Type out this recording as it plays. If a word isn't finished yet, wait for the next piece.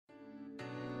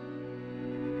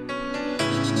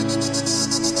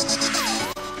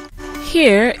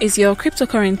Here is your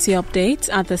cryptocurrency update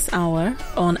at this hour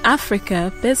on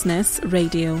Africa Business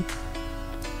Radio.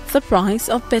 The price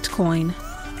of Bitcoin: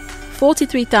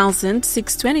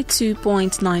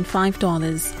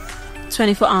 $43,622.95.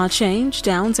 24-hour change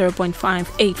down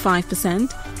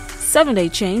 0.585%. 7-day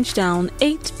change down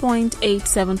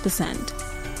 8.87%.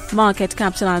 Market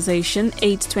capitalization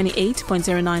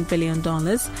 $828.09 billion,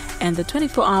 and the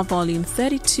 24-hour volume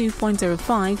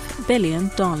 $32.05 billion.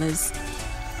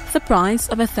 The price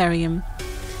of Ethereum: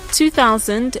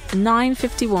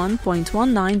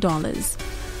 $2,951.19.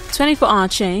 24-hour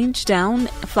change down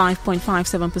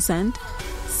 5.57%.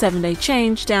 7-day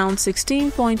change down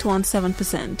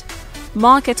 16.17%.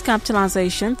 Market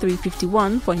capitalization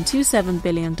 $351.27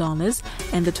 billion,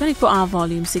 and the 24-hour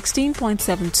volume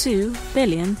 $16.72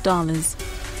 billion.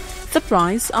 The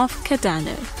price of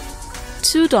Cardano: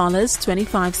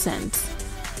 $2.25.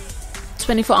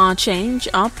 24-hour change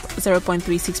up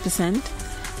 0.36%.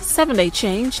 7-day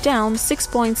change down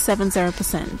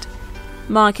 6.70%.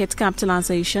 Market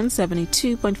capitalization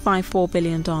 $72.54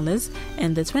 billion,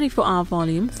 and the 24-hour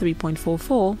volume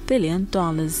 $3.44 billion.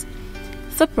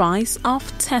 The price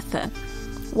of Tether: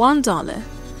 $1.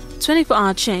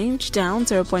 24-hour change down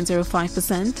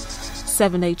 0.05%.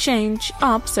 7-day change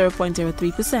up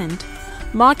 0.03%.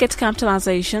 Market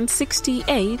capitalization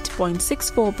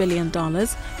 $68.64 billion,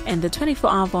 and the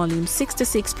 24-hour volume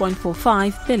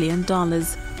 $66.45 billion.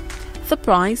 The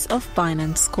price of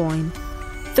Binance Coin: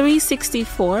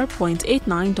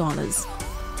 $364.89.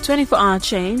 24-hour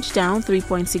change down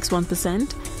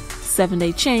 3.61%.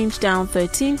 7-day change down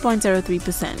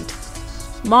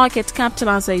 13.03%. Market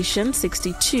capitalization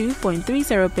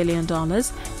 $62.30 billion,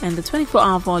 and the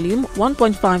 24-hour volume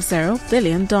 $1.50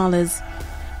 billion.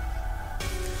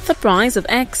 The price of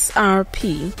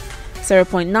XRP: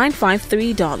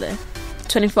 $0.953.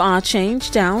 24-hour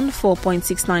change down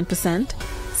 4.69%.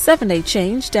 7-day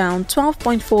change down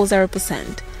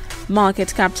 12.40%.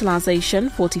 Market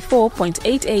capitalization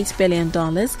 $44.88 billion,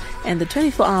 and the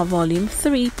 24-hour volume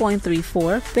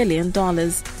 $3.34 billion.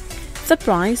 The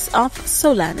price of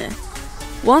Solana: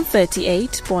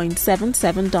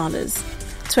 $138.77.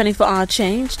 24-hour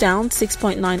change down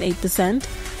 6.98%.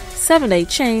 7-day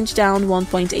change down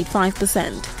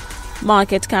 1.85%.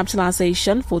 Market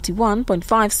capitalization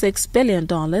 $41.56 billion,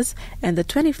 and the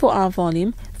 24-hour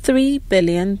volume $3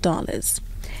 billion.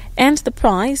 And the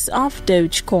price of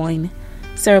Dogecoin: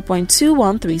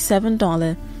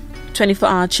 $0.2137.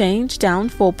 24-hour change down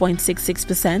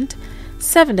 4.66%.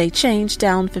 7-day change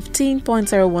down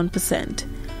 15.01%.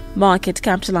 Market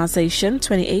capitalization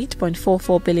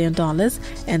 $28.44 billion,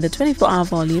 and the 24-hour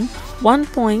volume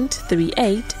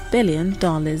 $1.38 billion.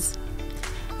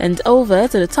 And over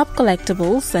to the top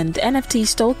collectibles and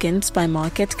NFT tokens by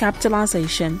market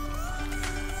capitalization.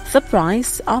 The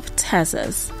price of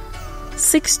Tezos: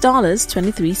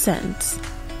 $6.23.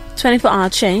 24-hour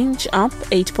change up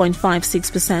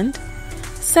 8.56%.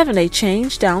 7-day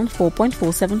change down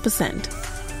 4.47%.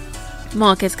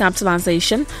 Market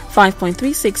capitalization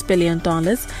 $5.36 billion,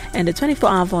 and the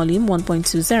 24-hour volume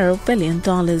 $1.20 billion.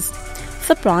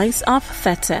 The price of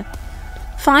Theta: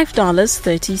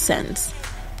 $5.30.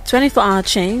 24-hour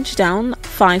change down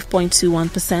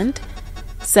 5.21%.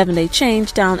 7-day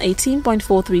change down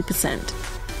 18.43%.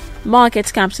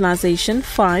 Market capitalization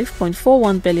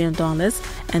 $5.41 billion,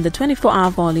 and the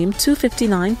 24-hour volume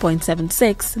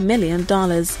 $259.76 million.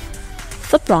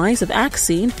 The price of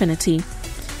Axie Infinity: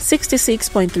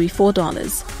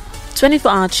 $66.34.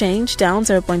 24-hour change down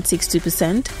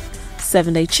 0.62%.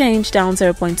 7-day change down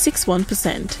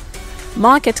 0.61%.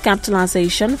 Market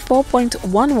capitalization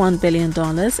 $4.11 billion,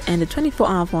 and the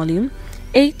 24-hour volume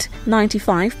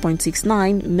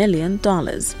 $895.69 million.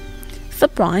 The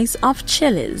price of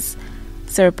Chiliz: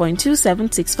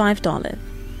 $0.2765.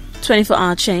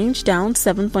 24-hour change down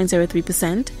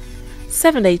 7.03%.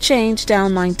 7-day change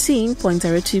down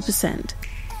 19.02%.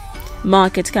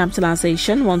 Market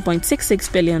capitalization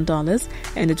 $1.66 billion,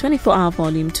 and the 24-hour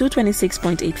volume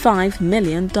 $226.85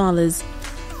 million.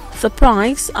 The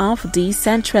price of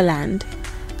Decentraland: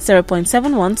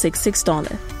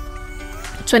 $0.7166.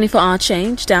 24-hour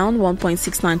change down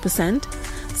 1.69%.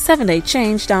 7-day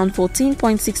change down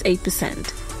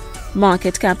 14.68%.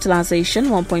 Market capitalization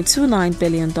 $1.29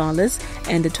 billion,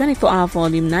 and the 24-hour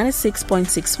volume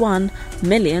 $96.61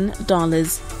 million.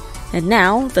 And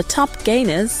now the top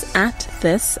gainers at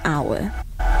this hour.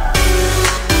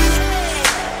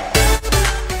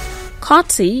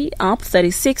 CORTI up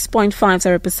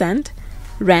 36.50%.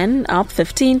 RENE up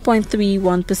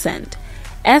 15.31%.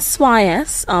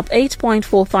 SYS up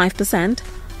 8.45%.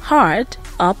 Hard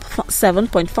up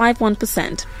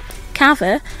 7.51%,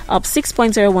 Kava up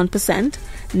 6.01%,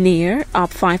 NEAR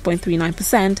up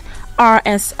 5.39%,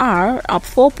 RSR up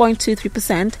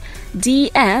 4.23%,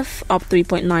 DF up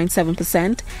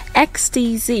 3.97%,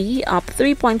 XTZ up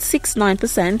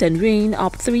 3.69%, and RENE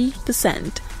up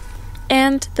 3%.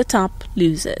 And the top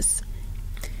losers: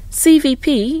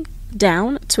 CVP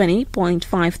down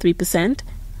 20.53%,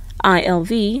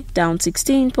 ILV down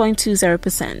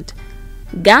 16.20%,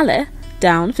 GALA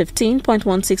down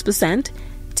 15.16%,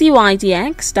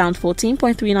 TYDX down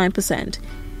 14.39%,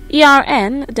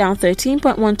 ERN down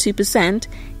 13.12%,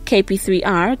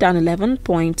 KP3R down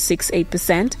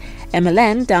 11.68%,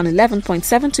 MLN down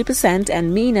 11.72%,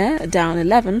 and MENA down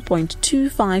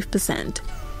 11.25%.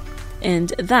 And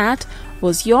that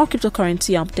was your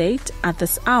cryptocurrency update at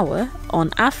this hour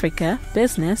on Africa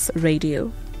Business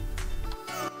Radio.